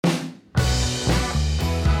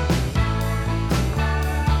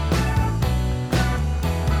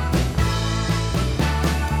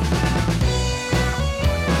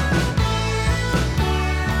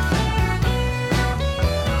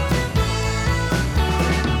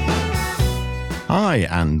Hi,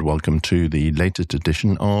 and welcome to the latest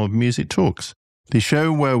edition of Music Talks, the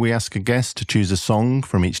show where we ask a guest to choose a song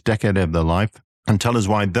from each decade of their life and tell us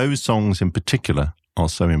why those songs in particular are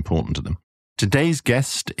so important to them. Today's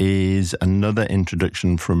guest is another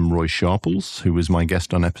introduction from Roy Sharples, who was my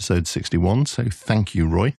guest on episode 61, so thank you,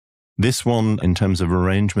 Roy. This one, in terms of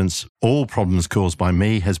arrangements, all problems caused by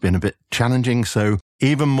me, has been a bit challenging, so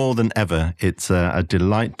even more than ever, it's a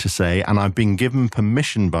delight to say, and I've been given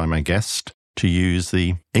permission by my guest to use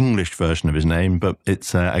the English version of his name, but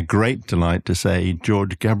it's a great delight to say,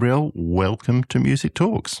 George Gavriil, welcome to Music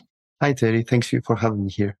Talks. Hi, Terry. Thanks for having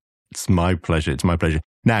me here. It's my pleasure. It's my pleasure.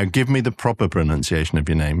 Now, give me the proper pronunciation of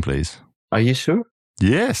your name, please. Are you sure?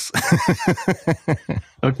 Yes.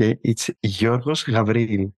 Okay, it's Giorgos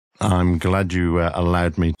Gavriil. I'm glad you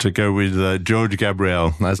allowed me to go with George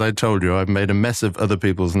Gavriil. As I told you, I've made a mess of other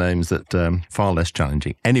people's names that far less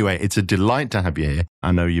challenging. Anyway, it's a delight to have you here.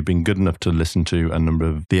 I know you've been good enough to listen to a number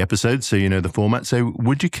of the episodes, so you know the format. So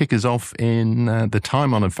would you kick us off in the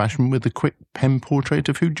time-honoured fashion with a quick pen portrait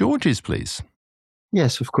of who George is, please?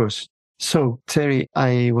 Yes, of course. So, Terry,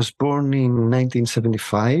 I was born in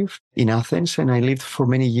 1975 in Athens, and I lived for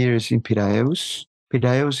many years in Piraeus.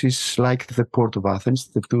 Piraeus is like the port of Athens.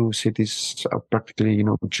 The two cities are practically,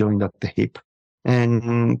 joined at the hip.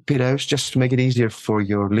 And Piraeus, just to make it easier for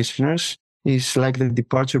your listeners, is like the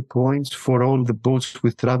departure point for all the boats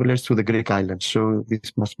with travelers to the Greek islands. So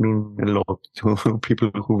this must mean a lot to people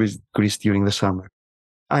who visit Greece during the summer.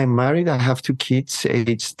 I'm married. I have two kids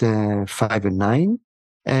aged 5 and 9.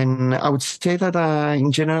 And I would say that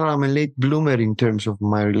in general, I'm a late bloomer in terms of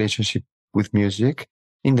my relationship with music,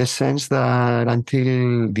 in the sense that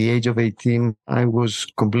until the age of 18, I was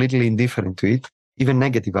completely indifferent to it, even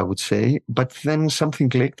negative, I would say. But then something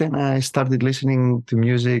clicked and I started listening to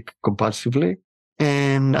music compulsively,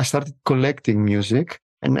 and I started collecting music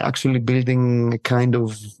and actually building a kind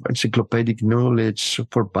of encyclopedic knowledge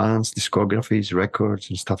for bands, discographies, records,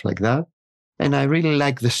 and stuff like that. And I really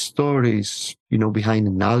like the stories, behind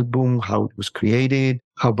an album, how it was created,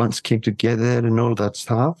 how bands came together and all that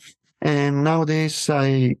stuff. And nowadays,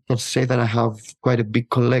 I can say that I have quite a big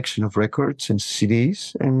collection of records and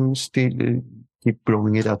CDs and still keep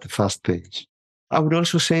growing it at a fast pace. I would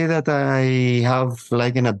also say that I have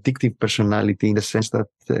like an addictive personality, in the sense that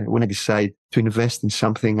when I decide to invest in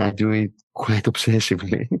something, I do it quite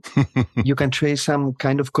obsessively. You can trace some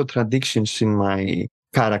kind of contradictions in my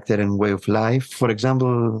character and way of life. For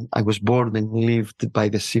example, I was born and lived by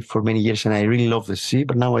the sea for many years, and I really love the sea,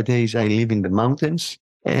 but nowadays I live in the mountains.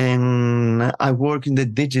 And I work in the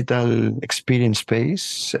digital experience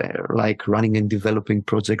space, like running and developing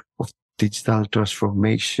projects of digital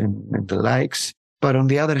transformation and the likes. But on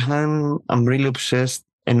the other hand, I'm really obsessed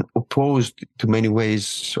and opposed to many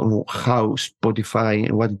ways on how Spotify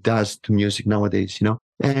and what it does to music nowadays,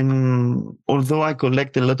 And although I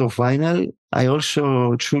collect a lot of vinyl, I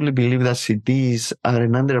also truly believe that CDs are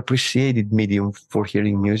an underappreciated medium for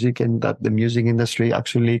hearing music, and that the music industry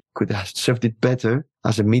actually could have served it better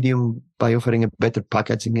as a medium by offering a better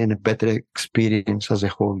packaging and a better experience as a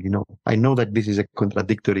whole, I know that this is a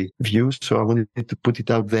contradictory view, so I wanted to put it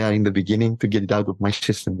out there in the beginning to get it out of my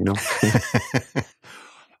system,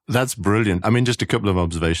 That's brilliant. I mean, just a couple of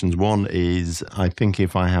observations. One is, I think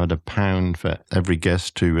if I had £1 for every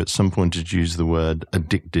guest who at some point had used the word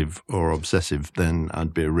addictive or obsessive, then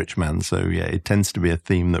I'd be a rich man. So yeah, it tends to be a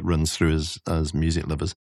theme that runs through as music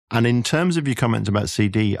lovers. And in terms of your comments about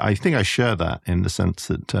CD, I think I share that in the sense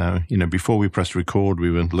that, before we pressed record,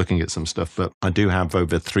 we were looking at some stuff, but I do have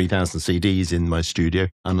over 3,000 CDs in my studio.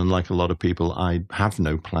 And unlike a lot of people, I have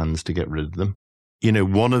no plans to get rid of them.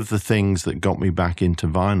 One of the things that got me back into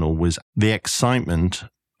vinyl was the excitement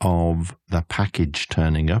of the package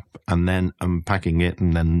turning up and then unpacking it,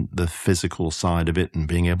 and then the physical side of it and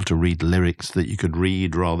being able to read lyrics that you could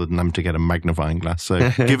read rather than having to get a magnifying glass.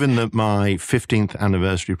 So given that my 15th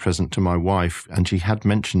anniversary present to my wife, and she had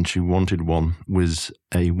mentioned she wanted one, was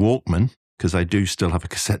a Walkman, because I do still have a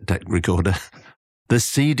cassette deck recorder, the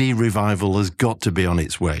CD revival has got to be on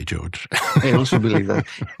its way, George. I also believe that.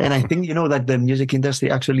 And I think, that the music industry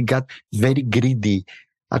actually got very greedy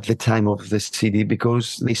at the time of the CD,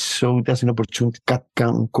 because they saw it as an opportunity to cut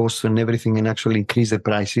down costs and everything and actually increase the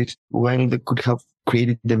prices, while they could have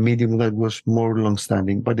created a medium that was more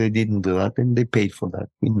long-standing, but they didn't do that, and they paid for that.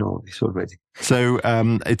 We know this already. So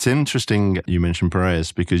it's interesting you mentioned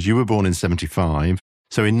Piraeus, because you were born in 75.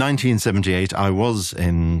 So in 1978, I was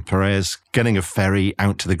in Piraeus getting a ferry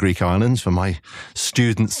out to the Greek islands for my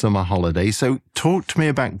student summer holiday. So talk to me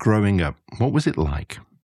about growing up. What was it like?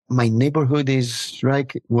 My neighborhood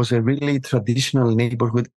was a really traditional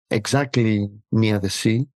neighborhood exactly near the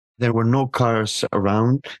sea. There were no cars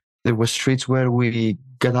around. There were streets where we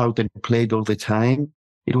got out and played all the time.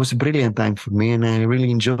 It was a brilliant time for me, and I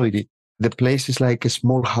really enjoyed it. The place is like a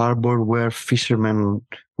small harbor where fishermen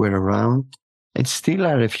were around. And still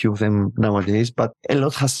are a few of them nowadays, but a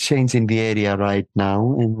lot has changed in the area right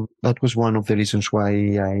now. And that was one of the reasons why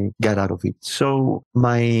I got out of it. So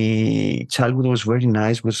my childhood was very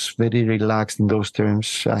nice, was very relaxed in those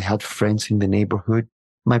terms. I had friends in the neighborhood.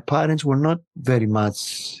 My parents were not very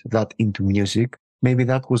much that into music. Maybe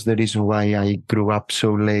that was the reason why I grew up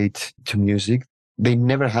so late to music. They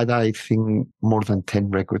never had, I think, more than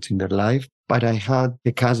 10 records in their life. But I had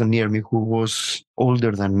a cousin near me who was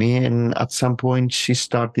older than me. And at some point, she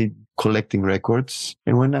started collecting records.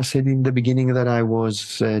 And when I said in the beginning that I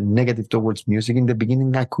was negative towards music, in the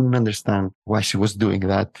beginning, I couldn't understand why she was doing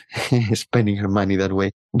that, spending her money that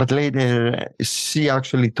way. But later, she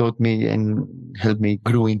actually taught me and helped me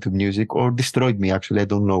grow into music, or destroyed me, actually. I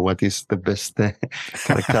don't know what is the best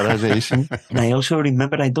characterization. And I also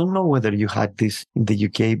remember, I don't know whether you had this in the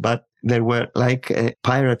UK, but there were like a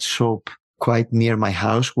pirate shop quite near my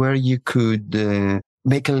house where you could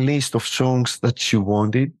make a list of songs that you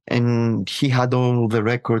wanted. And he had all the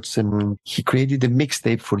records and he created a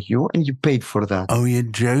mixtape for you and you paid for that. Oh, you're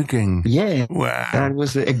joking. Yeah. Wow. That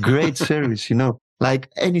was a great service, you know. Like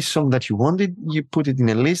any song that you wanted, you put it in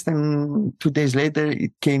a list, and 2 days later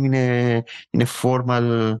it came in a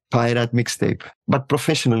formal pirate mixtape, but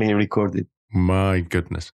professionally recorded. My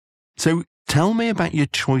goodness. So tell me about your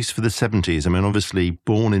choice for the 70s. I mean, obviously,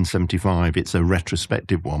 born in 75, it's a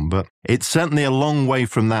retrospective one, but it's certainly a long way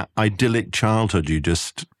from that idyllic childhood you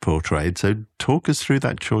just portrayed. So talk us through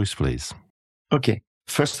that choice, please. Okay.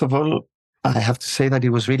 First of all, I have to say that it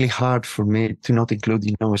was really hard for me to not include,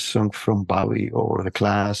 you know, a song from Bowie or The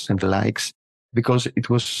Clash and the likes, because it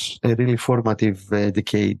was a really formative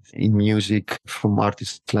decade in music from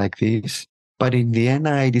artists like this. But in the end,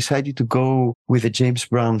 I decided to go with a James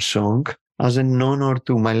Brown song as an honor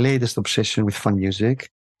to my latest obsession with funk music.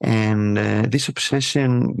 And this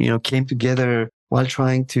obsession, you know, came together while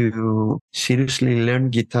trying to seriously learn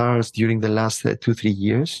guitars during the last 2-3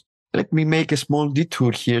 years. Let me make a small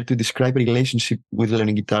detour here to describe a relationship with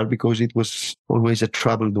learning guitar, because it was always a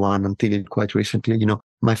troubled one until quite recently. You know,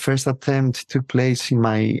 my first attempt took place in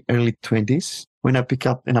my early 20s when I picked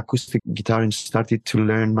up an acoustic guitar and started to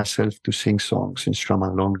learn myself to sing songs and strum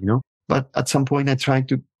along, you know. But at some point I tried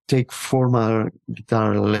to take formal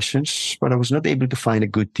guitar lessons, but I was not able to find a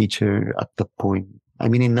good teacher at that point. I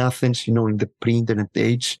mean, in Athens, you know, in the pre-internet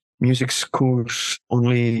age, music schools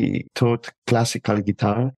only taught classical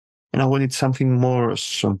guitar. And I wanted something more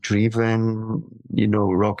song-driven, you know,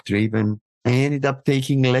 rock-driven. I ended up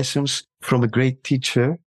taking lessons from a great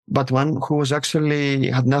teacher, but one who was actually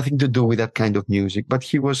had nothing to do with that kind of music. But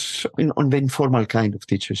he was on the informal kind of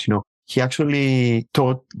teachers, you know. He actually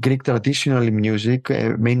taught Greek traditional music,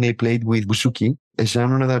 mainly played with bouzouki, a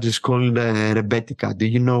genre that is called rebetika. Do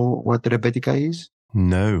you know what rebetika is?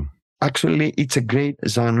 No. Actually, it's a great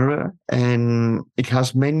genre, and it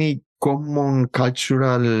has many common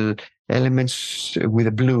cultural elements with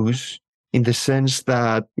the blues, in the sense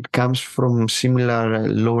that it comes from similar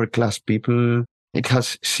lower class people. It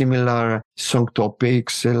has similar song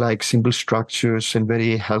topics, like simple structures and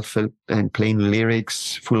very heartfelt and plain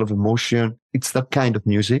lyrics full of emotion. It's that kind of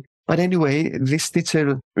music. But anyway, this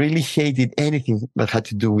teacher really hated anything that had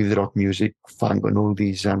to do with rock music, funk, and all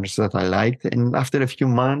these genres that I liked. And after a few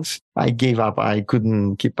months, I gave up. I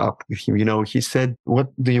couldn't keep up with him. You know, he said,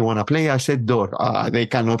 "What do you want to play?" I said, "Door." They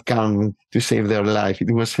cannot come to save their life.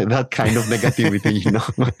 It was that kind of negativity, you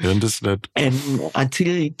know. Understood. And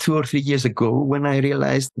until 2 or 3 years ago, when I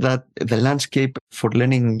realized that the landscape for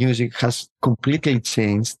learning music has completely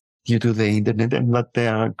changed due to the internet, and that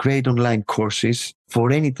there are great online courses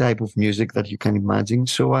for any type of music that you can imagine.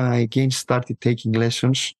 So I again started taking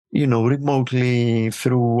lessons, you know, remotely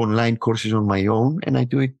through online courses on my own, and I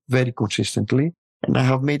do it very consistently. And I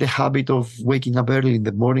have made a habit of waking up early in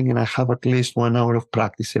the morning, and I have at least 1 hour of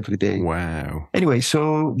practice every day. Wow. Anyway,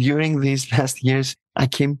 so during these last years, I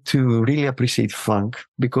came to really appreciate funk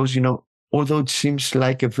because, you know, although it seems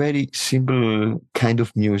like a very simple kind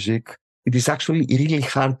of music, it is actually really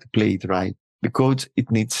hard to play it right because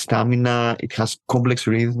it needs stamina. It has complex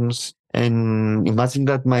rhythms. And imagine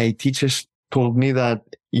that my teachers told me that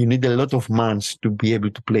you need a lot of months to be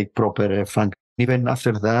able to play proper funk. Even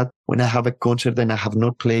after that, when I have a concert and I have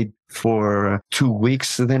not played for 2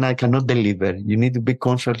 weeks, then I cannot deliver. You need to be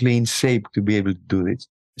constantly in shape to be able to do this.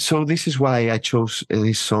 So this is why I chose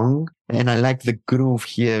this song. And I like the groove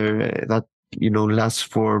here that, you know, lasts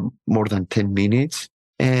for more than 10 minutes.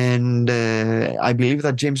 And I believe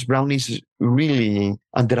that James Brown is really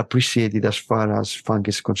underappreciated as far as funk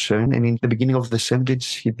is concerned. And in the beginning of the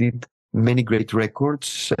 70s, he did many great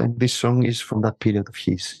records. And this song is from that period of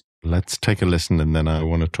his. Let's take a listen, and then I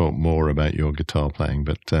want to talk more about your guitar playing.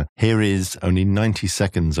 But here is only 90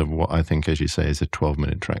 seconds of what I think, as you say, is a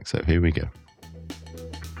 12-minute track. So here we go.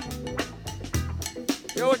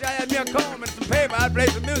 Yo, wish I had me a comb and some paper. I'd play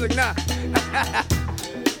some music now.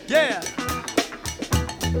 Yeah.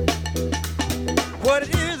 What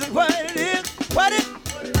it is and what it is. What it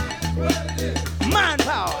is. Mind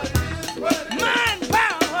power. Mind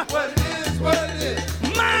power. What it is, what it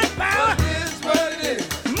is. Mind power.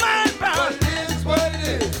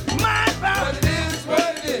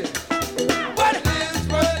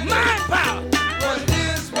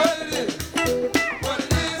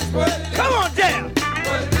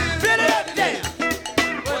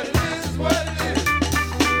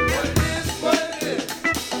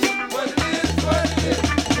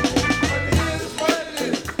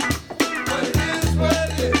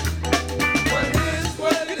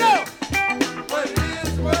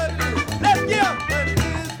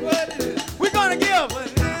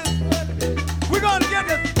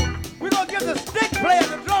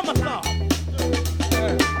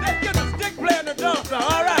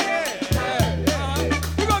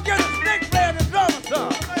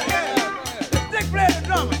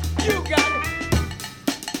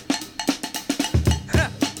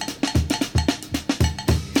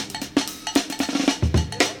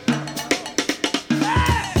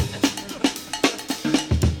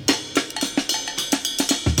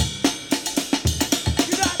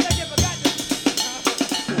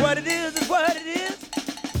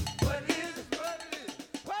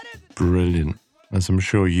 Brilliant. As I'm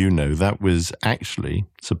sure you know, that was actually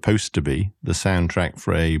supposed to be the soundtrack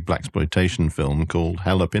for a blaxploitation film called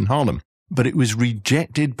Hell Up in Harlem. But it was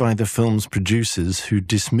rejected by the film's producers, who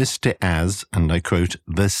dismissed it as, and I quote,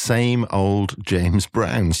 the same old James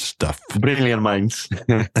Brown stuff. Brilliant minds.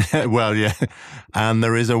 Well, yeah. And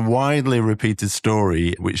there is a widely repeated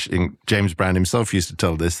story, which James Brown himself used to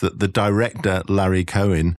tell this, that the director, Larry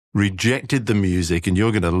Cohen, rejected the music, and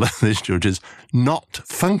you're going to love this, George, is not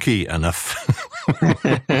funky enough.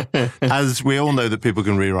 As we all know that people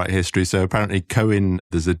can rewrite history, so apparently Cohen,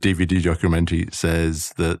 there's a DVD documentary,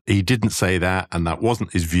 says that he didn't say that, and that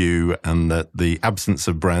wasn't his view, and that the absence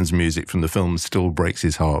of Brown's music from the film still breaks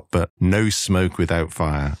his heart, but no smoke without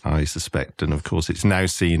fire, I suspect. And of course, it's now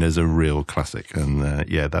seen as a real classic. And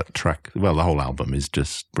yeah, that track, well, the whole album is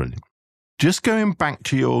just brilliant. Just going back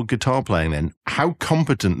to your guitar playing then, how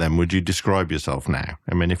competent then would you describe yourself now?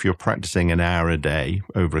 I mean, if you're practicing an hour a day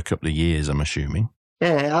over a couple of years, I'm assuming.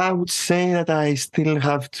 Yeah, I would say that I still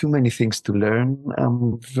have too many things to learn.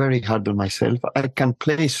 I'm very hard on myself. I can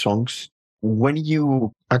play songs. When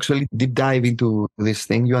you actually deep dive into this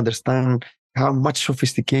thing, you understand how much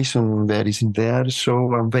sophistication there is in there.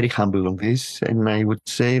 So I'm very humble on this. And I would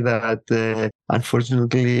say that,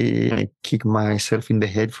 unfortunately, I kick myself in the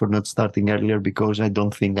head for not starting earlier, because I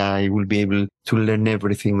don't think I will be able to learn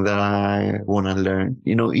everything that I want to learn.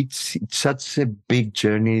 You know, it's such a big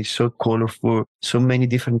journey, so colorful, so many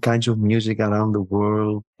different kinds of music around the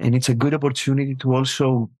world. And it's a good opportunity to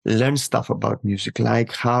also learn stuff about music,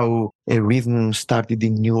 like how a rhythm started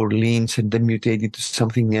in New Orleans and then mutated to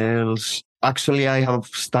something else. Actually, I have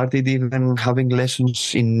started even having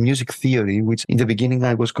lessons in music theory, which in the beginning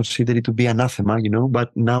I was considered to be anathema, you know, but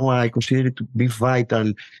now I consider it to be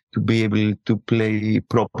vital to be able to play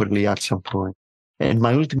properly at some point. And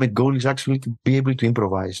my ultimate goal is actually to be able to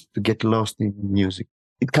improvise, to get lost in music.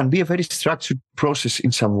 It can be a very structured process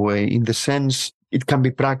in some way, in the sense it can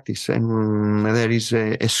be practiced. And there is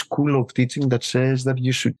a school of teaching that says that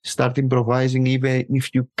you should start improvising even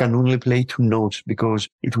if you can only play 2 notes, because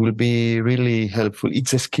it will be really helpful.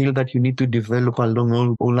 It's a skill that you need to develop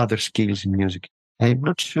along all other skills in music. I'm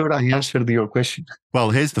not sure I answered your question. Well,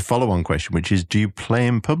 here's the follow-on question, which is, do you play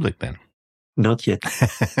in public then? Not yet.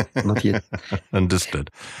 Not yet.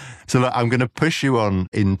 Understood. So look, I'm going to push you on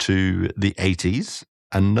into the 80s.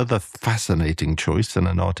 Another fascinating choice and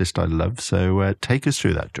an artist I love. So take us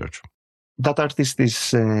through that, George. That artist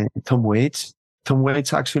is Tom Waits. Tom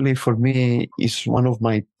Waits actually for me is one of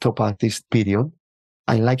my top artists, period.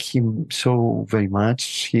 I like him so very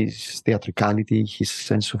much. His theatricality, his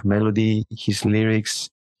sense of melody, his lyrics,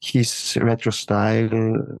 his retro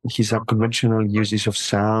style, his unconventional uses of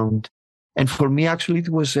sound. And for me, actually, it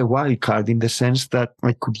was a wild card in the sense that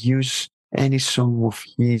I could use any song of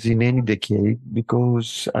his in any decade,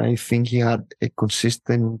 because I think he had a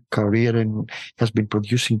consistent career and has been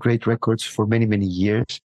producing great records for many, many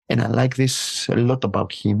years. And I like this a lot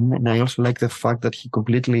about him. And I also like the fact that he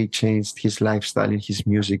completely changed his lifestyle and his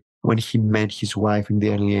music when he met his wife in the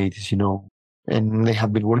early 80s, and they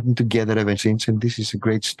have been working together ever since. And this is a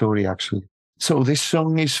great story, actually. So this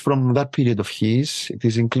song is from that period of his. It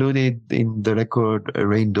is included in the record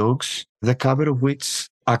Rain Dogs, the cover of which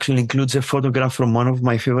actually includes a photograph from one of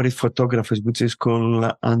my favorite photographers, which is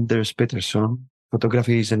called Anders Pettersson.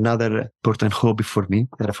 Photography is another important hobby for me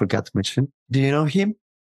that I forgot to mention. Do you know him?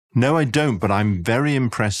 No, I don't, but I'm very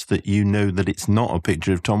impressed that you know that it's not a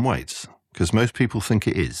picture of Tom Waits, because most people think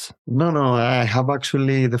it is. No, I have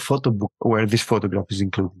actually the photo book where this photograph is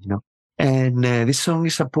included, And this song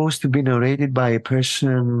is supposed to be narrated by a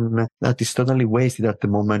person that is totally wasted at the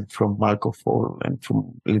moment from alcohol and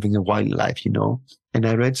from living a wild life, And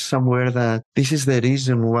I read somewhere that this is the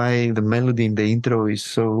reason why the melody in the intro is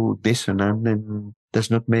so dissonant and does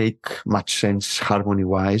not make much sense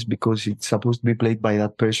harmony-wise, because it's supposed to be played by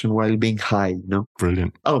that person while being high,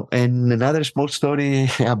 Brilliant. Oh, and another small story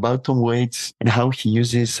about Tom Waits and how he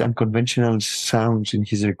uses unconventional sounds in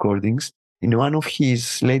his recordings. In one of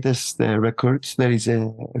his latest records, there is a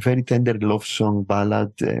very tender love song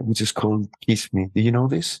ballad, which is called Kiss Me. Do you know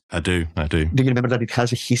this? I do. Do you remember that it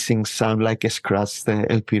has a hissing sound like a scratched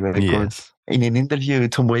LP record? Yes. In an interview,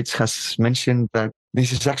 Tom Waits has mentioned that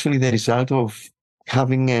this is actually the result of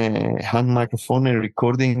having a hand microphone and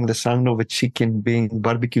recording the sound of a chicken being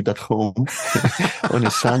barbecued at home on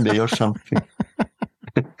a Sunday or something.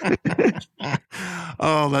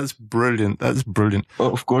 Oh, that's brilliant. That's brilliant.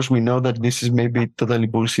 Of course, we know that this is maybe totally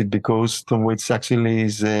bullshit, because Tom Waits actually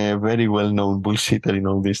is a very well-known bullshitter in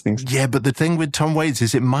all these things. Yeah, but the thing with Tom Waits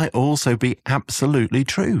is it might also be absolutely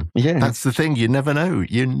true. Yeah. That's the thing. You never know.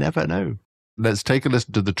 You never know. Let's take a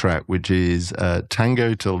listen to the track, which is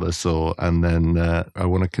Tango Till the Saw, and then I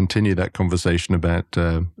want to continue that conversation about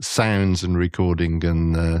sounds and recording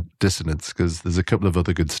and dissonance, because there's a couple of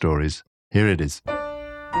other good stories. Here it is.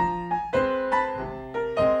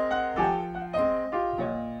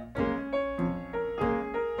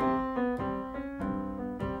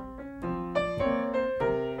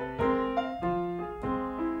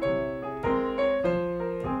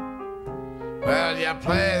 Well, you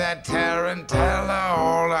play that tarantella,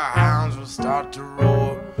 all the hounds will start to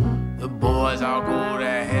roar. The boys all go to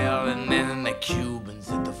hell, and then the Cubans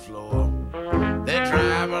hit the floor. They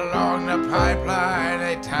drive along the pipeline,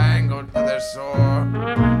 they tango till they're sore.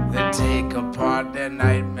 They take apart their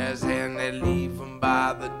nightmares and they leave them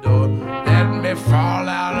by the door. Let me fall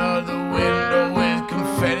out of the window with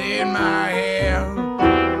confetti in my hair.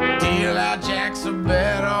 Deal out jacks of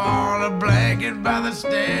better on a blanket by the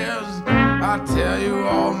stairs. I tell you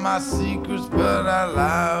all my secrets, but I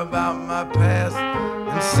lie about my past,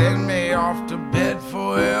 and send me off to bed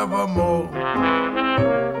forevermore.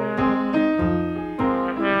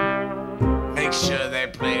 Make sure they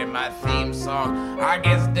play my theme song. I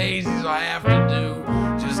guess Daisy's I have to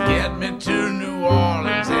do. Just get me to New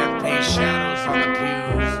Orleans and paint shadows on the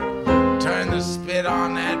pews. Turn the spit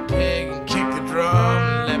on that pig and kick the drum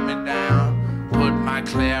and let me down. Put my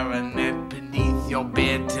clarinet beneath your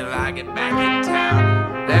bed till I get back in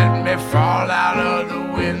town. Let me fall out of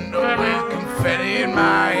the window with confetti in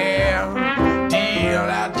my hair. Deal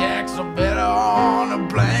out jacks or better on a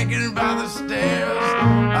blanket by the stairs.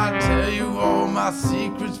 I tell you all my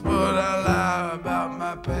secrets, but I lie about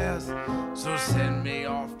my past. So send me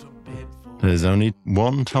off to bed. There's only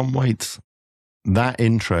one Tom Waits. That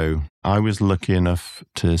intro, I was lucky enough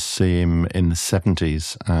to see him in the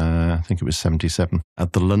 70s, I think it was 77,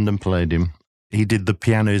 at the London Palladium. He did The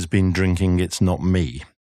Piano's Been Drinking, It's Not Me.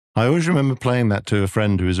 I always remember playing that to a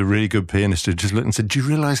friend who was a really good pianist who just looked and said, do you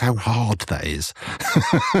realise how hard that is?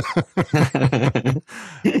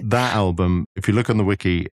 That album, if you look on the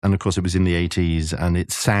wiki, and of course it was in the 80s, and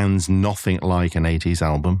it sounds nothing like an 80s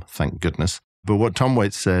album, thank goodness. But what Tom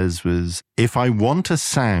Waits says was, if I want a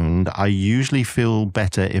sound, I usually feel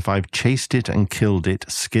better if I've chased it and killed it,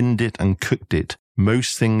 skinned it and cooked it.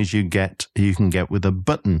 Most things you can get with a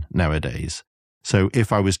button nowadays. So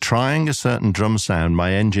if I was trying a certain drum sound,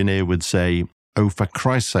 my engineer would say, oh, for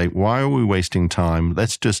Christ's sake, why are we wasting time?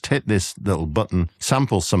 Let's just hit this little button,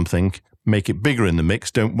 sample something, make it bigger in the mix,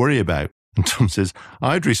 don't worry about. And Tom says,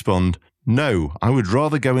 I'd respond, no, I would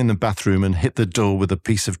rather go in the bathroom and hit the door with a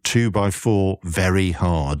piece of 2x4 very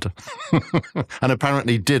hard. And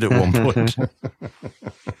apparently did at one point.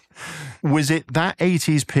 Was it that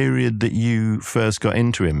 80s period that you first got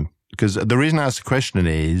into him? Because the reason I asked the question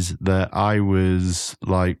is that I was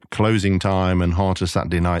like Closing Time and Heart of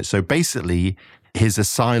Saturday Night. So basically, his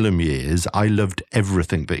Asylum years, I loved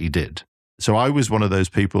everything that he did. So I was one of those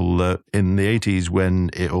people that in the 80s when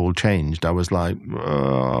it all changed, I was like,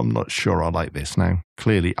 I'm not sure I like this now.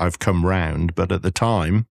 Clearly, I've come round, but at the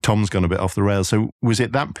time, Tom's gone a bit off the rails. So was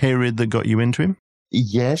it that period that got you into him?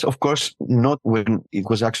 Yes, of course, not when it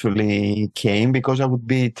was actually came, because I would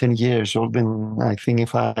be 10 years old. And I think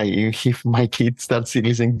if my kid starts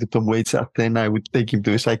listening to Tom Waits at 10, I would take him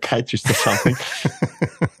to a psychiatrist or something.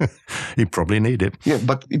 You probably need it. Yeah,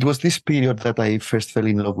 but it was this period that I first fell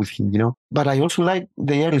in love with him, But I also like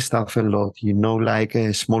the early stuff a lot, like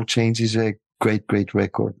Small Change is a great, great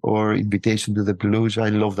record. Or Invitation to the Blues. I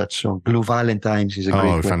love that song. Blue Valentines is a great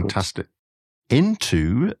record. Oh, fantastic.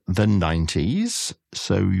 Into the 90s,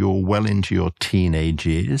 so you're well into your teenage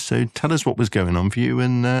years. So tell us what was going on for you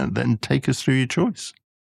and then take us through your choice.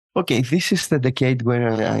 Okay, this is the decade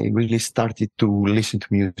where I really started to listen to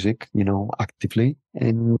music, actively.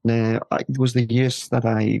 And it was the years that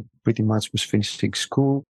I pretty much was finishing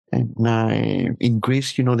school. And in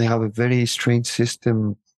Greece, they have a very strange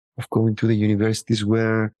system of going to the universities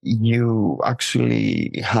where you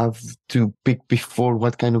actually have to pick before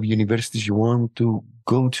what kind of universities you want to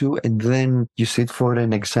go to. And then you sit for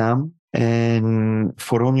an exam and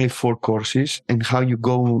for only 4 courses. And how you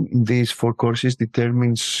go in these 4 courses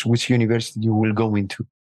determines which university you will go into.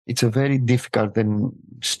 It's a very difficult and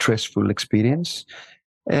stressful experience.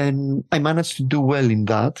 And I managed to do well in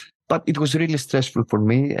that. But it was really stressful for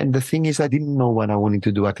me. And the thing is, I didn't know what I wanted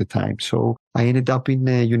to do at the time. So I ended up in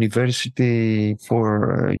a university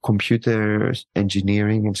for computer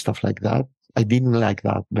engineering and stuff like that. I didn't like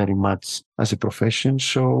that very much as a profession.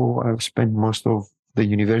 So I spent most of the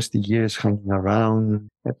university years hanging around,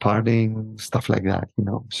 partying, stuff like that,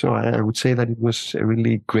 So I would say that it was a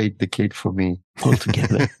really great decade for me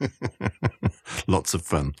altogether. Lots of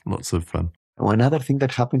fun. Another thing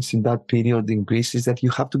that happens in that period in Greece is that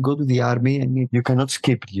you have to go to the army and you cannot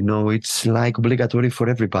skip, It's like obligatory for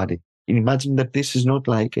everybody. Imagine that this is not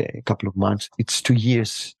like a couple of months. It's 2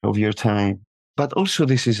 years of your time. But also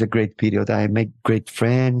this is a great period. I make great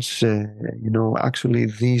friends. Actually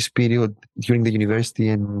this period during the university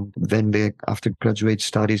and then the after-graduate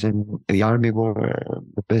studies and the army were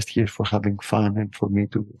the best years for having fun and for me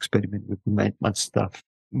to experiment with much stuff.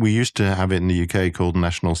 We used to have it in the UK called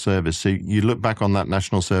national service. So you look back on that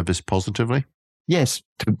national service positively? Yes,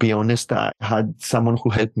 to be honest, I had someone who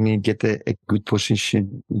helped me get a good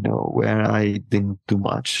position, where I didn't do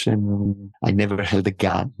much and I never held a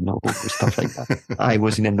gun, stuff like that. I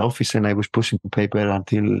was in an office and I was pushing paper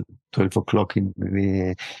until 12 o'clock in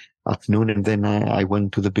the afternoon, and then I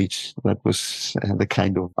went to the beach. That was the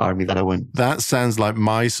kind of army that I went. That sounds like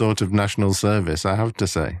my sort of national service, I have to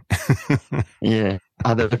say. Yeah,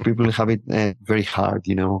 other people have it very hard,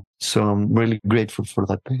 So I'm really grateful for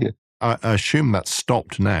that period. I assume that's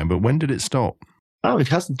stopped now, but when did it stop? Oh, it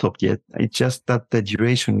hasn't stopped yet. It's just that the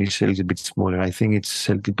duration is a little bit smaller. I think it's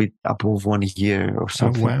a little bit above 1 year or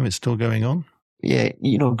something. Oh, wow, it's still going on? Yeah,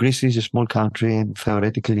 Greece is a small country and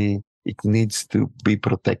theoretically it needs to be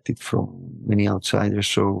protected from many outsiders.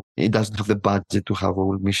 So it doesn't have the budget to have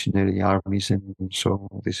all missionary armies. And so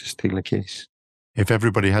this is still the case. If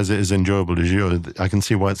everybody has it as enjoyable as you, I can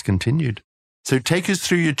see why it's continued. So take us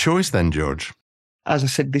through your choice then, George. As I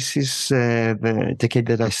said, this is the decade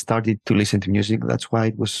that I started to listen to music. That's why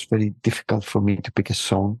it was very difficult for me to pick a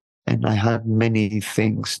song. And I had many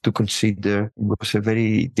things to consider. It was a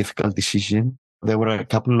very difficult decision. There were a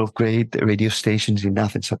couple of great radio stations in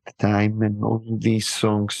Athens at the time, and all these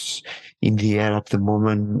songs in the air at the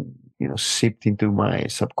moment, seeped into my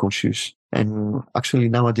subconscious. And actually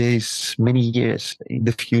nowadays, many years in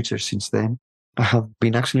the future since then, I have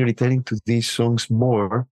been actually returning to these songs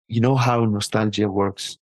more. You know how nostalgia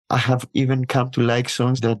works. I have even come to like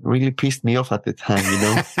songs that really pissed me off at the time,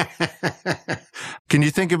 Can you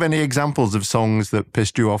think of any examples of songs that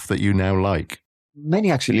pissed you off that you now like?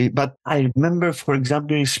 Many actually, but I remember, for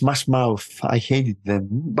example, Smash Mouth. I hated them,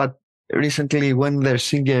 but recently when their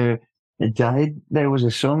singer died, there was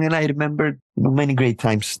a song and I remember many great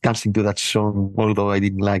times dancing to that song, although I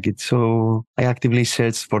didn't like it. So I actively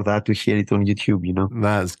searched for that to hear it on YouTube,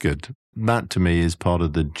 That's good. That to me is part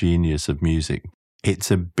of the genius of music.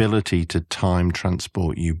 Its ability to time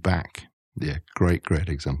transport you back. Yeah, great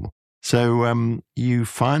example. So you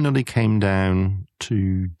finally came down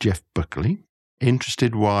to Jeff Buckley.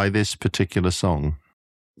 Interested why this particular song?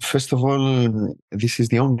 First of all, this is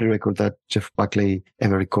the only record that Jeff Buckley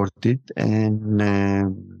ever recorded. And,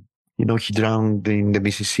 he drowned in the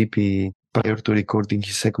Mississippi prior to recording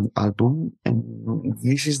his second album. And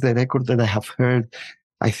this is the record that I have heard,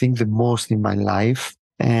 I think, the most in my life.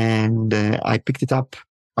 And I picked it up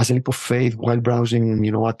as a leap of faith while browsing,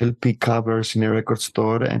 at LP covers in a record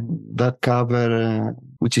store. And that cover,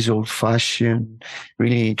 which is old-fashioned,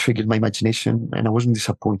 really triggered my imagination, and I wasn't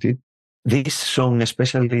disappointed. This song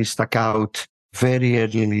especially stuck out very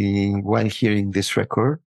early while hearing this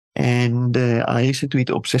record. And I listened to it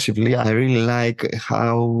obsessively. I really like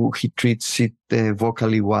how he treats it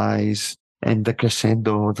vocally wise, and the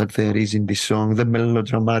crescendo that there is in this song, the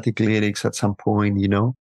melodramatic lyrics at some point,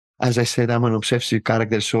 As I said, I'm an obsessive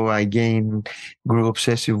character, so I again grew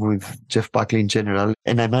obsessive with Jeff Buckley in general.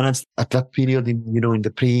 And I managed at that period in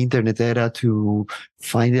the pre-internet era to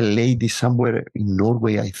find a lady somewhere in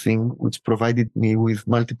Norway, I think, which provided me with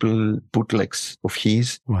multiple bootlegs of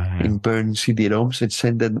his in burned CD-ROMs and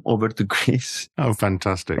sent them over to Greece. Oh,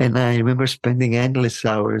 fantastic. And I remember spending endless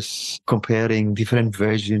hours comparing different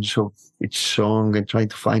versions of each song and trying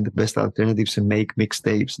to find the best alternatives and make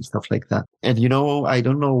mixtapes and stuff like that. And I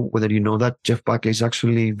don't know whether you know that Jeff Buckley is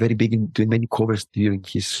actually very big in doing many covers during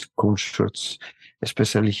his concerts,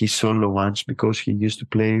 especially his solo ones, because he used to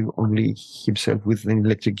play only himself with an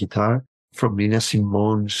electric guitar, from Nina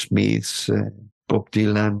Simone, Smiths, Bob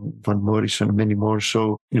Dylan, Van Morrison, and many more.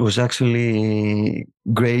 So it was actually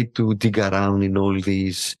great to dig around in all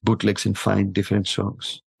these bootlegs and find different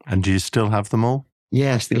songs. And do you still have them all?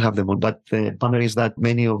 Yeah, I still have them all. But the bummer is that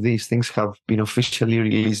many of these things have been officially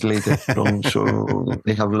released later on, so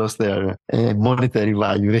they have lost their monetary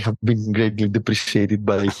value. They have been greatly depreciated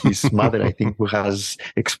by his mother, I think, who has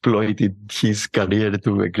exploited his career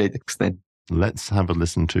to a great extent. Let's have a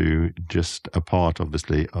listen to just a part,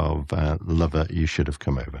 obviously, of Lover, You Should Have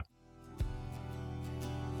Come Over.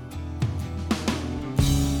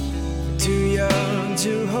 Too young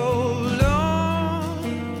to hold on,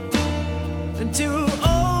 and too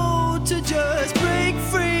old to just break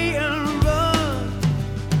free and run.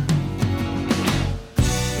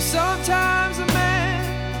 Sometimes a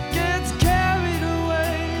man gets carried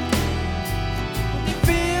away, he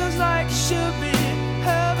feels like he should be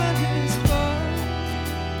having his fun,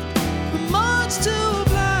 but much too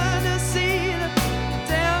blind to see the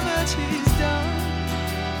damage he's done.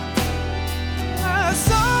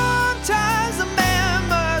 Sometimes a man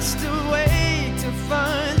must wait to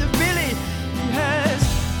find that really he has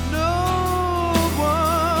no one.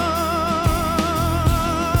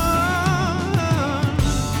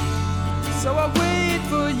 So I wait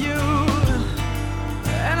for you,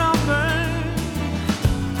 and I'll burn.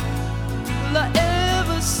 Will I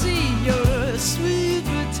ever see your sweet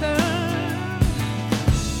return?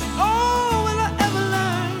 Oh, will I ever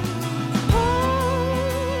learn? Oh,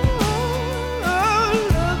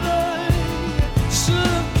 lover,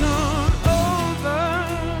 should have come over.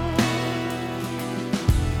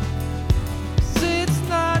 'Cause it's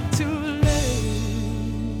not too late.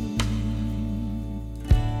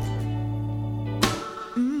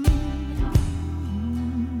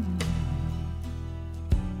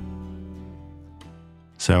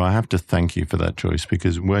 So I have to thank you for that choice,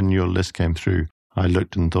 because when your list came through, I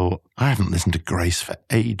looked and thought, I haven't listened to Grace for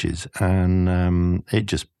ages, and it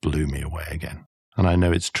just blew me away again. And I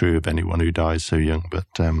know it's true of anyone who dies so young, but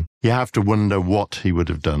you have to wonder what he would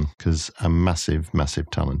have done, because a massive,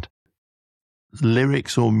 massive talent.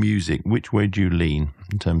 Lyrics or music, which way do you lean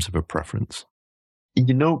in terms of a preference?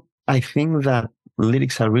 I think that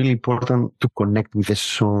lyrics are really important to connect with a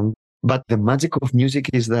song. But the magic of music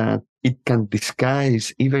is that it can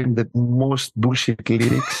disguise even the most bullshit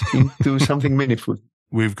lyrics into something meaningful.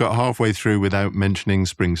 We've got halfway through without mentioning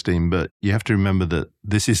Springsteen, but you have to remember that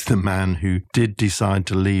this is the man who did decide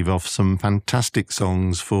to leave off some fantastic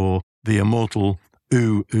songs for the immortal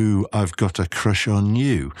Ooh, Ooh, I've Got a Crush on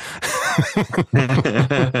You.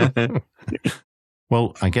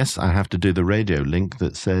 Well, I guess I have to do the radio link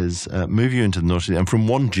that says, move you into the North Sea, and from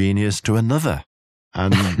one genius to another.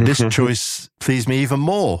 And this choice pleased me even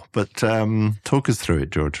more. But talk us through it,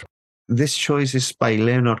 George. This choice is by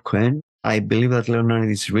Leonard Cohen. I believe that Leonard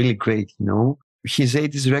is really great, His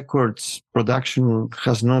 80s records production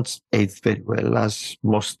has not aged very well, as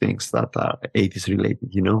most things that are 80s related,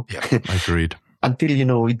 Yeah, agreed. Until,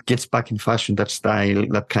 it gets back in fashion, that style,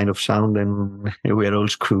 that kind of sound, and we're all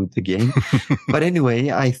screwed again. But anyway,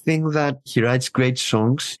 I think that he writes great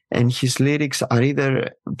songs, and his lyrics are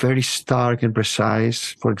either very stark and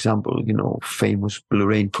precise, for example, famous Blue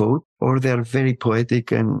Raincoat, or they're very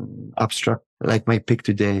poetic and abstract, like my pick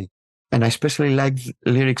today. And I especially like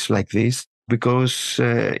lyrics like this, because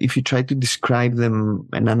if you try to describe them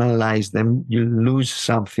and analyze them, you lose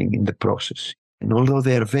something in the process. And although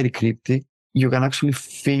they are very cryptic, you can actually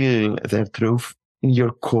feel their truth in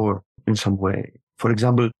your core in some way. For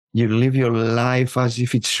example, you live your life as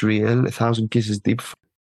if it's real, 1,000 kisses deep.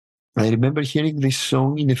 I remember hearing this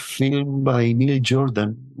song in a film by Neil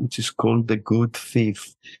Jordan, which is called The Good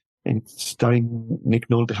Thief, and it's starring Nick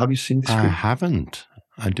Nolte. Have you seen this I film? haven't.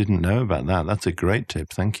 I didn't know about that. That's a great tip.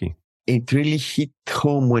 Thank you. It really hit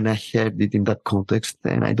home when I heard it in that context.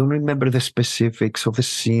 And I don't remember the specifics of the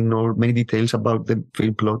scene or many details about the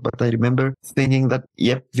film plot, but I remember thinking that,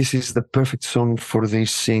 yep, this is the perfect song for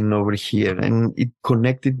this scene over here. And it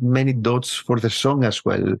connected many dots for the song as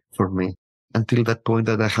well for me. Until that point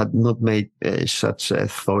that I had not made such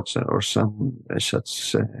thoughts or some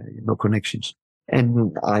such connections.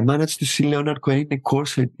 And I managed to see Leonard Cohen in a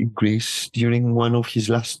concert in Greece during one of his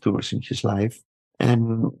last tours in his life.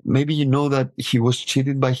 And maybe you know that he was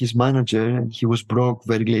cheated by his manager and he was broke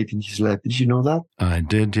very late in his life. Did you know that? I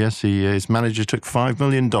did, yes. His manager took $5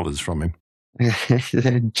 million from him.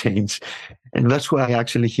 Then change. And that's why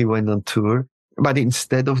actually he went on tour. But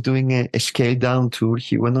instead of doing a scaled down tour,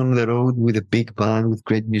 he went on the road with a big band with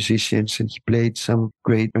great musicians, and he played some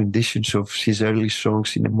great renditions of his early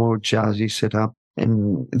songs in a more jazzy setup.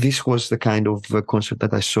 And this was the kind of concert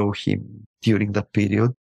that I saw him during that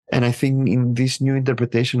period. And I think in this new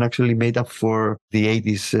interpretation actually made up for the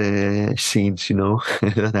 80s scenes,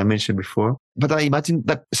 that I mentioned before. But I imagine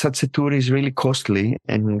that such a tour is really costly,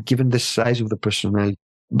 and given the size of the personnel,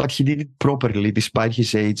 but he did it properly despite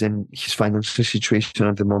his age and his financial situation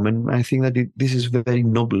at the moment. I think that this is very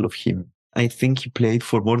noble of him. I think he played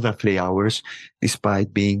for more than 3 hours,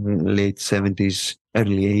 despite being late 70s,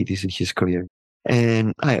 early 80s in his career.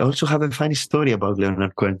 And I also have a funny story about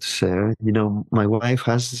Leonard Cohen to share. My wife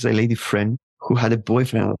has a lady friend who had a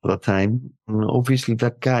boyfriend at that time. And obviously,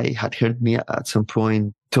 that guy had heard me at some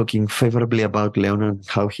point talking favorably about Leonard,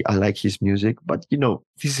 how I like his music. But,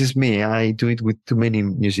 this is me. I do it with too many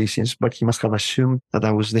musicians, but he must have assumed that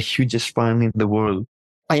I was the hugest fan in the world.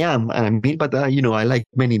 I am, but, I like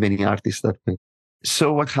many, many artists that way.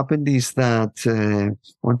 So what happened is that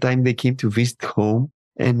one time they came to visit home,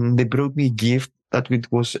 and they brought me a gift that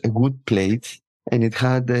it was a wood plate, and it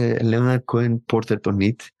had a Leonard Cohen portrait on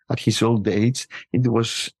it at his old age. It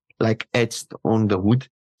was like etched on the wood,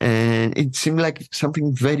 and it seemed like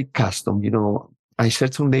something very custom. I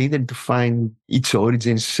searched on the internet to find its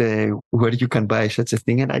origins, where you can buy such a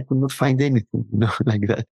thing, and I could not find anything, like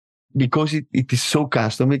that. Because it is so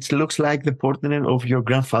custom, it looks like the portrait of your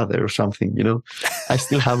grandfather or something, I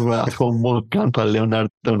still have at home old Grandpa Leonard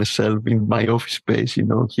on a shelf in my office space, he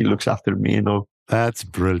looks after me and all. That's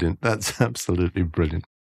brilliant. That's absolutely brilliant.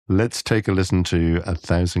 Let's take a listen to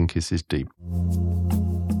 1,000 Kisses Deep.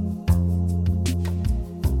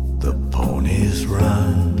 The ponies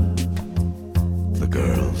run, the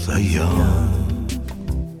girls are young,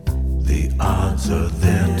 the odds are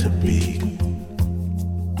there to beat.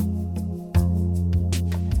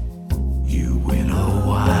 You win a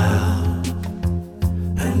while,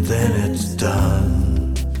 and then it's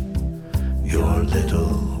done, your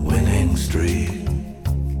little winning streak.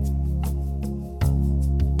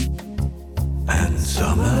 And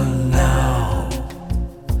summer now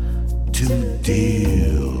to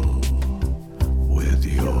deal with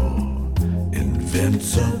your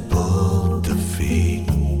invincible defeat.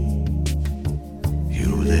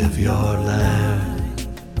 You live your life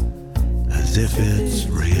as if it's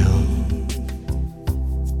real.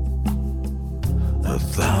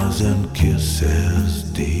 1,000 kisses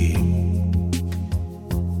deep.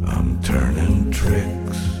 I'm turning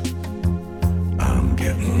tricks, I'm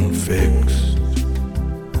getting fixed,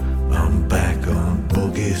 I'm back on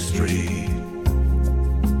Boogie Street.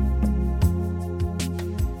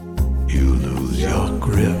 You lose your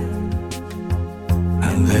grip,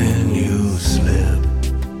 and then you slip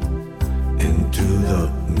into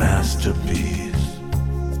the masterpiece.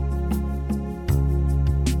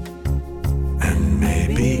 And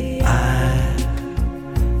maybe I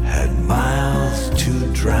had miles to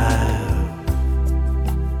drive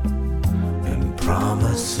and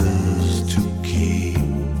promises to keep.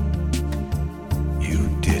 You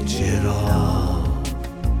ditch it all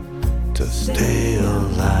to stay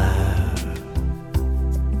alive.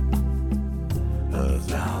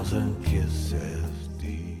 1,000 kisses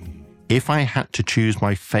deep. If I had to choose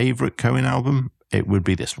my favorite Cohen album, it would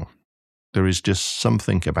be this one. There is just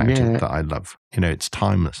something about it that I love. It's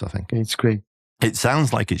timeless, I think. It's great. It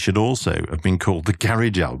sounds like it should also have been called the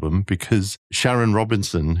Garage Album, because Sharon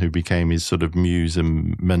Robinson, who became his sort of muse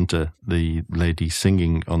and mentor, the lady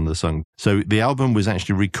singing on the song. So the album was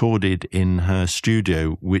actually recorded in her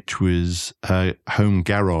studio, which was her home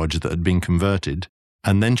garage that had been converted.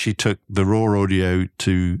 And then she took the raw audio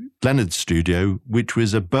to Leonard's studio, which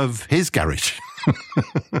was above his garage.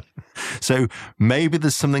 So maybe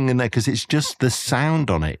there's something in there because it's just the sound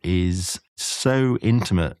on it is so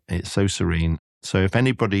intimate. It's so serene. So if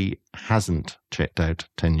anybody hasn't checked out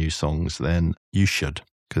 10 New Songs, then you should,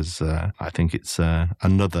 because I think it's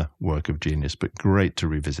another work of genius, but great to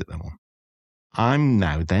revisit that one. I'm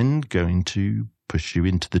now then going to push you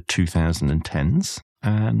into the 2010s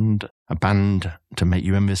and a band to make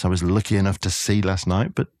you envious I was lucky enough to see last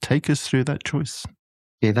night, but take us through that choice.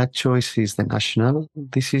 Yeah, that choice is The National.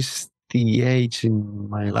 This is the age in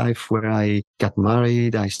my life where I got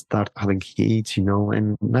married, I started having kids,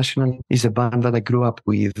 and National is a band that I grew up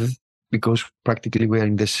with because practically we are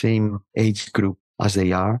in the same age group as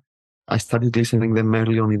they are. I started listening to them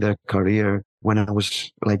early on in their career when I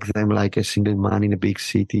was like them, like a single man in a big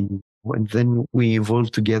city. And then we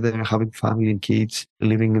evolved together, having family and kids,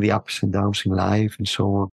 living the ups and downs in life and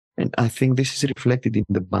so on. And I think this is reflected in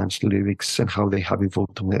the band's lyrics and how they have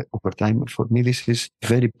evolved over time. And for me, this is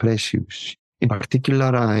very precious. In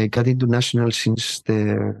particular, I got into National since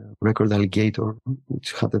the record Alligator,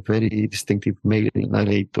 which had a very distinctive male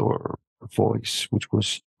narrator voice, which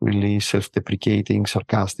was really self-deprecating,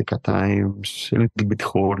 sarcastic at times, a little bit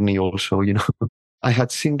horny also, I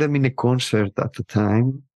had seen them in a concert at the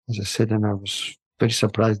time, as I said, and I was very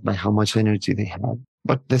surprised by how much energy they had.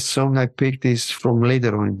 But the song I picked is from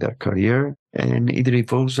later on in their career, and it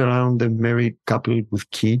revolves around a married couple with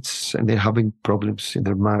kids, and they're having problems in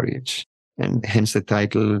their marriage. And hence the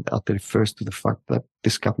title that refers to the fact that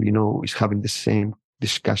this couple, is having the same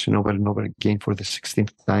discussion over and over again for the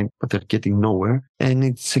 16th time, but they're getting nowhere. And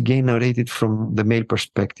it's again narrated from the male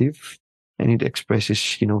perspective, and it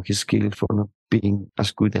expresses, his guilt for not being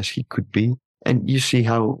as good as he could be. And you see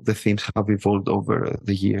how the themes have evolved over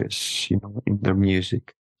the years, in their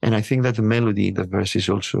music. And I think that the melody in the verse is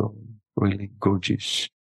also really gorgeous.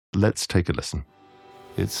 Let's take a listen.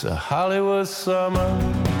 It's a Hollywood summer.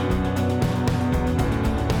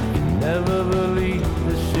 You never believe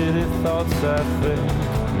the shitty thoughts I think.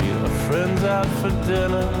 Meet our friends out for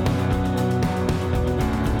dinner.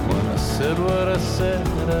 When I said what I said,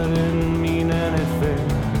 I didn't mean anything.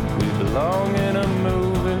 We belong in a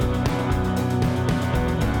movie.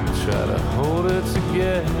 Try to hold it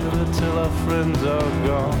together till our friends are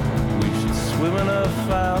gone. We should swim in a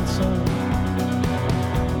fountain.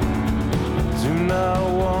 Do not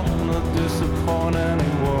want to disappoint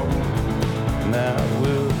anyone. Now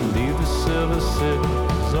we'll leave the silver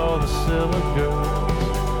cities. All the silver girls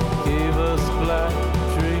gave us black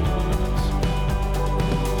dreams.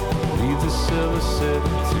 Leave the silver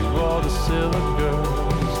city to all the silver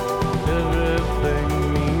girls. Everything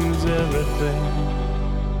means everything.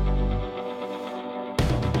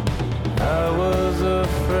 I was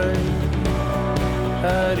afraid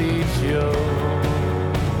I'd eat your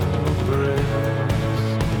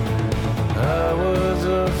breast. I was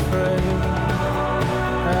afraid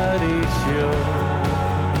I'd eat your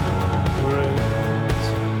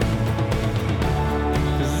breast.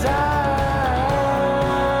 'Cause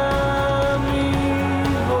I'm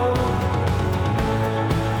evil.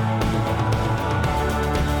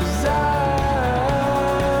 'Cause I'm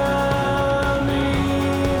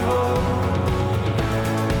evil.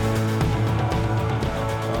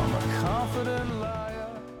 I'm a confident liar.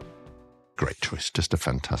 Great choice. Just a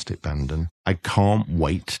fantastic band. And I can't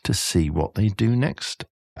wait to see what they do next.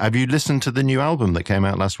 Have you listened to the new album that came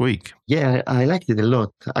out last week? Yeah, I liked it a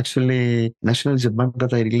lot. Actually, National is a band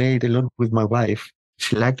that I relate a lot with my wife.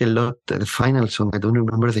 She liked a lot the final song. I don't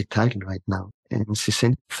remember the title right now. And she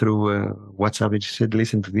sent through WhatsApp and she said,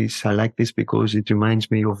 listen to this. I like this because it reminds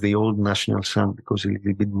me of the old National sound because it's a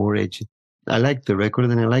little bit more edgy. I liked the record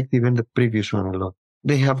and I liked even the previous one a lot.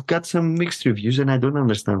 They have got some mixed reviews and I don't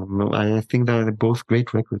understand them. I think they're both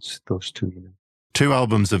great records, those two. 2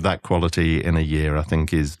 albums of that quality in a year, I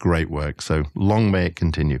think, is great work. So long may it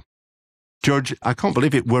continue. George, I can't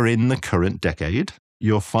believe it. We're in the current decade.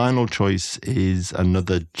 Your final choice is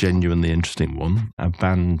another genuinely interesting one. A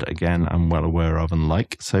band, again, I'm well aware of and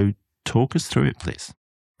like. So talk us through it, please.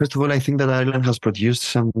 First of all, I think that Ireland has produced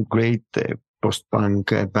some great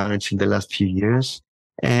post-punk bands in the last few years.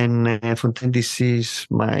 And Fontaine DC is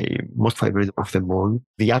my most favorite of them all.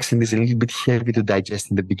 The accent is a little bit heavy to digest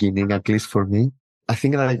in the beginning, at least for me. I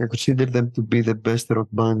think that I consider them to be the best rock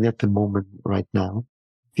band at the moment right now.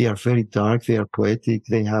 They are very dark, they are poetic,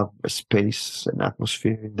 they have a space and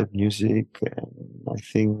atmosphere in the music. And I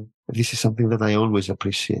think this is something that I always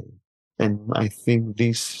appreciate. And I think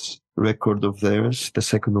this record of theirs, the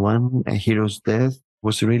second one, A Hero's Death,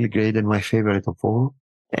 was really great and my favorite of all.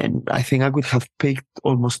 And I think I could have picked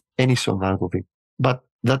almost any song out of it. But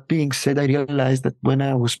that being said, I realized that when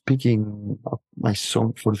I was picking up my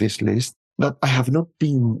song for this list, But I have not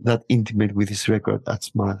been that intimate with this record as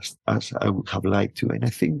much as I would have liked to. And I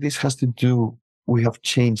think this has to do, we have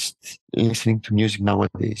changed listening to music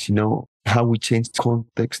nowadays, how we change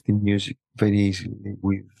context in music very easily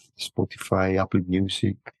with Spotify, Apple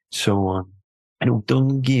Music, so on. And we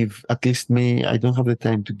don't give, at least me, I don't have the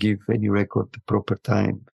time to give any record the proper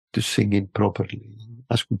time to sing it properly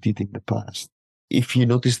as we did in the past. If you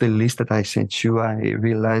notice the list that I sent you, I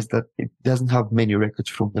realized that it doesn't have many records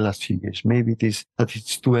from the last few years. Maybe it is that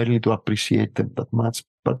it's too early to appreciate them that much,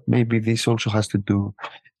 but maybe this also has to do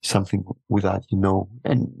something with that,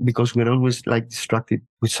 and because we're always like distracted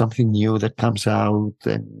with something new that comes out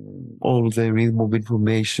and all the rhythm of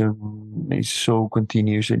information is so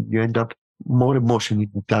continuous and you end up more emotionally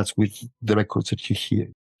in touch with the records that you hear.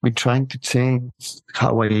 We're trying to change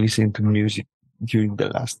how I listen to music during the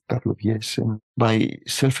last couple of years, and by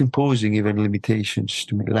self-imposing even limitations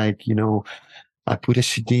to me, like, I put a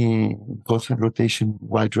CD in constant rotation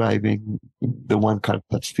while driving in the one car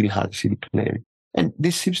that still has a CD player. And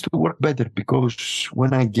this seems to work better because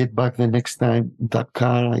when I get back the next time in that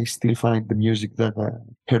car, I still find the music that I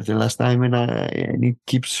heard the last time and it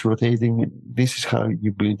keeps rotating. This is how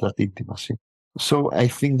you build that intimacy. So I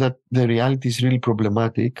think that the reality is really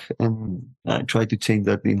problematic, and I try to change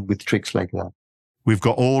that with tricks like that. We've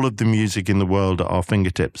got all of the music in the world at our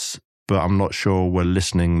fingertips, but I'm not sure we're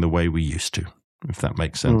listening the way we used to, if that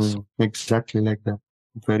makes sense. Exactly like that.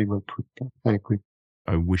 Very well put. I agree.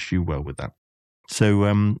 I wish you well with that.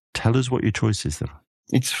 So tell us what your choice is then.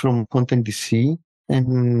 It's from Content DC.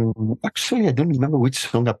 And actually, I don't remember which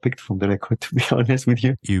song I picked from the record, to be honest with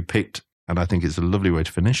you. You picked, and I think it's a lovely way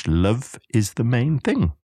to finish, Love is the Main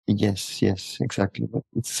Thing. Yes, exactly. But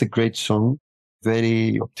it's a great song.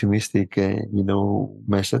 Very optimistic,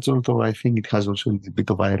 message, although I think it has also a little bit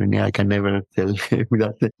of irony. I can never tell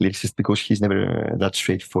without the lyricist because he's never that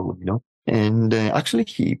straightforward, And actually,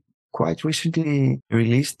 he quite recently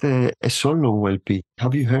released a solo LP.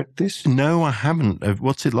 Have you heard this? No, I haven't.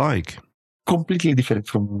 What's it like? Completely different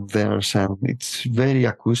from their sound. It's very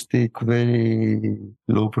acoustic, very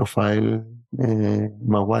low profile.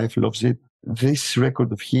 My wife loves it. This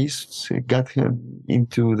record of his got her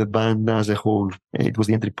into the band as a whole. It was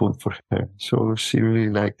the entry point for her. So she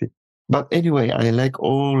really liked it. But anyway, I like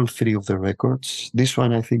all three of the records. This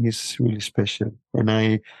one I think is really special. And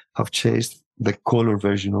I have chased the color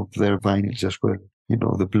version of their vinyls as well.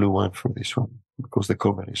 The blue one for this one, because the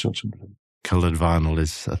cover is also blue. Coloured vinyl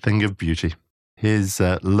is a thing of beauty. Here's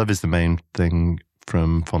Love is the Main Thing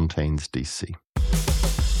from Fontaine's DC.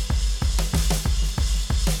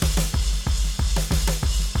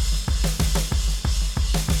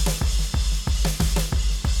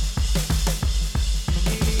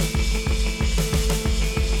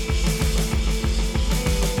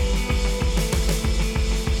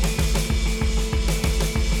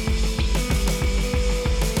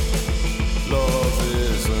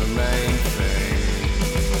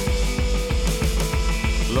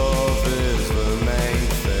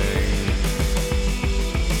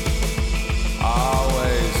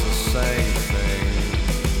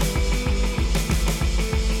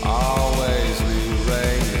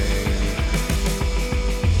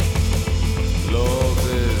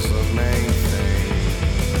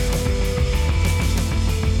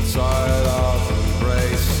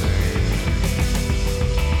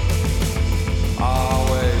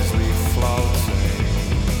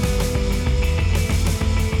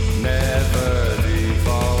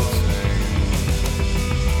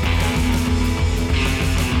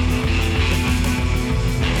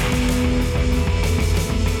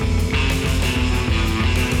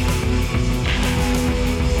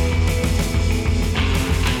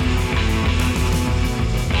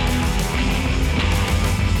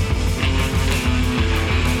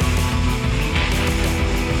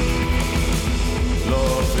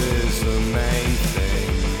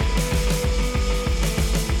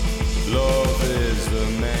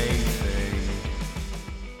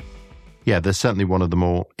 Yeah, they're certainly one of the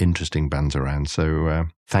more interesting bands around. So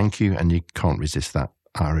thank you, and you can't resist that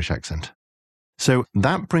Irish accent. So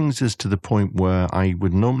that brings us to the point where I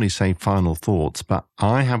would normally say final thoughts, but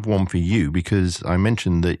I have one for you because I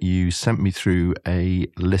mentioned that you sent me through a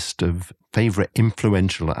list of favourite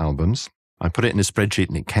influential albums. I put it in a spreadsheet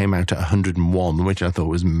and it came out at 101, which I thought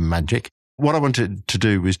was magic. What I wanted to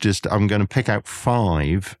do was I'm going to pick out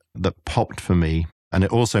 5 that popped for me. And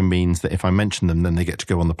it also means that if I mention them, then they get to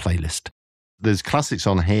go on the playlist. There's classics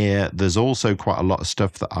on here. There's also quite a lot of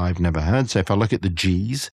stuff that I've never heard. So if I look at the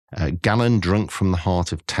G's, Gallon, Drunk from the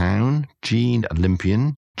Heart of Town, Gene,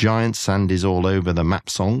 Olympian, Giant Sand is All Over the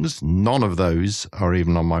Map songs. None of those are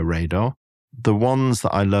even on my radar. The ones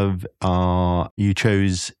that I love are, you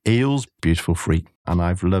chose Eels, Beautiful Freak, and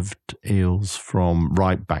I've loved Eels from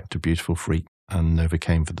right back to Beautiful Freak and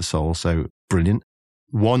Overcame for the Soul, so brilliant.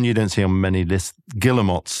 One you don't see on many lists,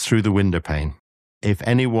 Guillemots, Through the Windowpane. If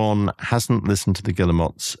anyone hasn't listened to the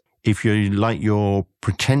Guillemots, if you like your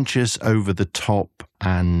pretentious, over the top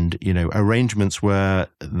and, arrangements where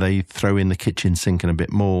they throw in the kitchen sink and a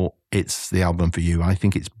bit more, it's the album for you. I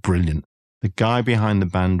think it's brilliant. The guy behind the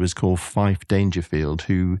band was called Fife Dangerfield,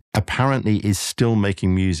 who apparently is still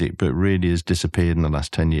making music, but really has disappeared in the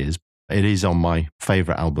last 10 years. It is on my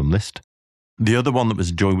favourite album list. The other one that was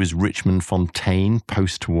a joy was Richmond Fontaine,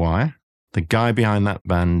 Post-Wire. The guy behind that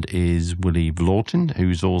band is Willie Vlautin,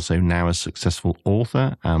 who's also now a successful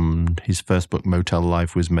author, and his first book, Motel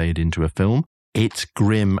Life, was made into a film. It's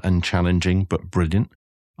grim and challenging, but brilliant.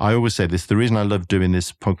 I always say this, the reason I love doing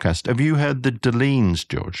this podcast, have you heard the Deleans,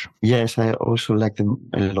 George? Yes, I also like them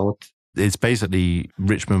a lot. It's basically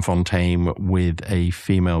Richmond Fontaine with a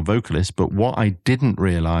female vocalist, but what I didn't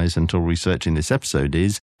realise until researching this episode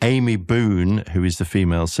is Amy Boone, who is the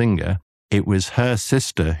female singer, it was her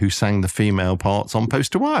sister who sang the female parts on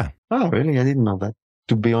Post-to-Wire. Oh, really? I didn't know that.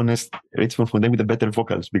 To be honest, Richmond Fontaine with the better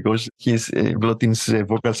vocals, because his Vlautin's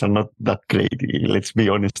vocals are not that great. Let's be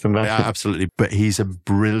honest on that. Yeah, absolutely. But he's a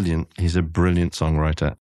brilliant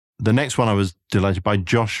songwriter. The next one I was delighted by,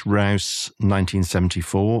 Josh Rouse,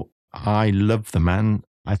 1974. I love the man.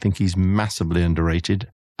 I think he's massively underrated.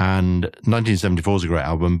 And 1974 is a great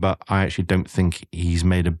album, but I actually don't think he's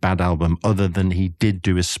made a bad album, other than he did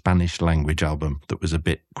do a Spanish language album that was a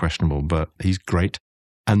bit questionable, but he's great.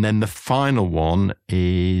 And then the final one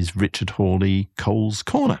is Richard Hawley, Cole's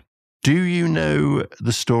Corner. Do you know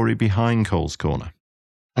the story behind Cole's Corner?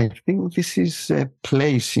 I think this is a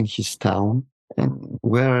place in his town and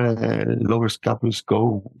where lovers couples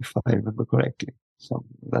go, if I remember correctly. So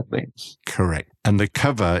that means. Correct. And the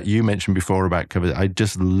cover, you mentioned before about cover, I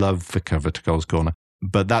just love the cover to Cole's Corner.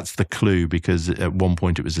 But that's the clue, because at one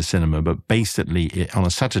point it was a cinema. But basically, on a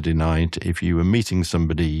Saturday night, if you were meeting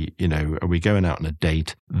somebody, are we going out on a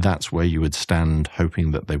date? That's where you would stand, hoping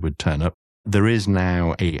that they would turn up. There is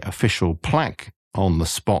now an official plaque on the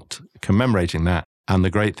spot commemorating that. And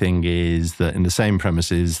the great thing is that in the same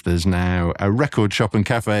premises, there's now a record shop and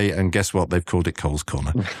cafe. And guess what? They've called it Cole's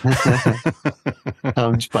Corner.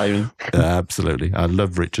 How inspiring. Absolutely. I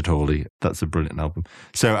love Richard Hawley. That's a brilliant album.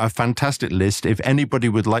 So a fantastic list. If anybody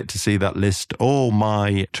would like to see that list, all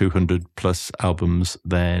my 200 plus albums,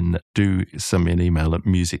 then do send me an email at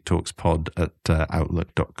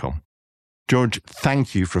musictalkspod@outlook.com. George,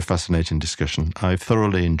 thank you for a fascinating discussion. I've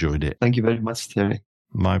thoroughly enjoyed it. Thank you very much, Terry.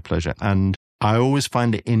 My pleasure. And I always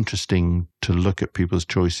find it interesting to look at people's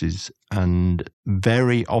choices, and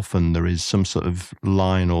very often there is some sort of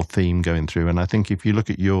line or theme going through. And I think if you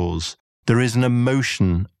look at yours, there is an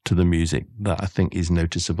emotion to the music that I think is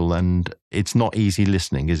noticeable, and it's not easy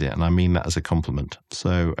listening, is it? And I mean that as a compliment.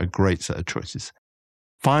 So a great set of choices.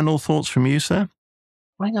 Final thoughts from you, sir?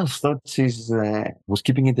 Final thoughts is, was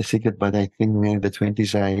keeping it a secret, but I think in the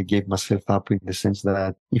 20s I gave myself up, in the sense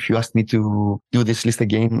that if you asked me to do this list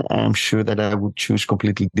again, I'm sure that I would choose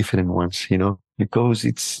completely different ones, because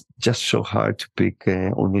it's just so hard to pick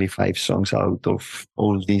only 5 songs out of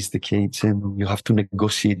all these decades, and you have to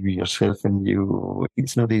negotiate with yourself, and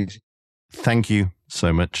it's not easy. Thank you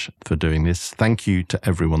so much for doing this. Thank you to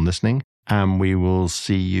everyone listening. And we will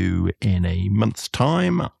see you in a month's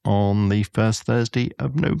time on the first Thursday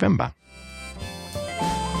of November.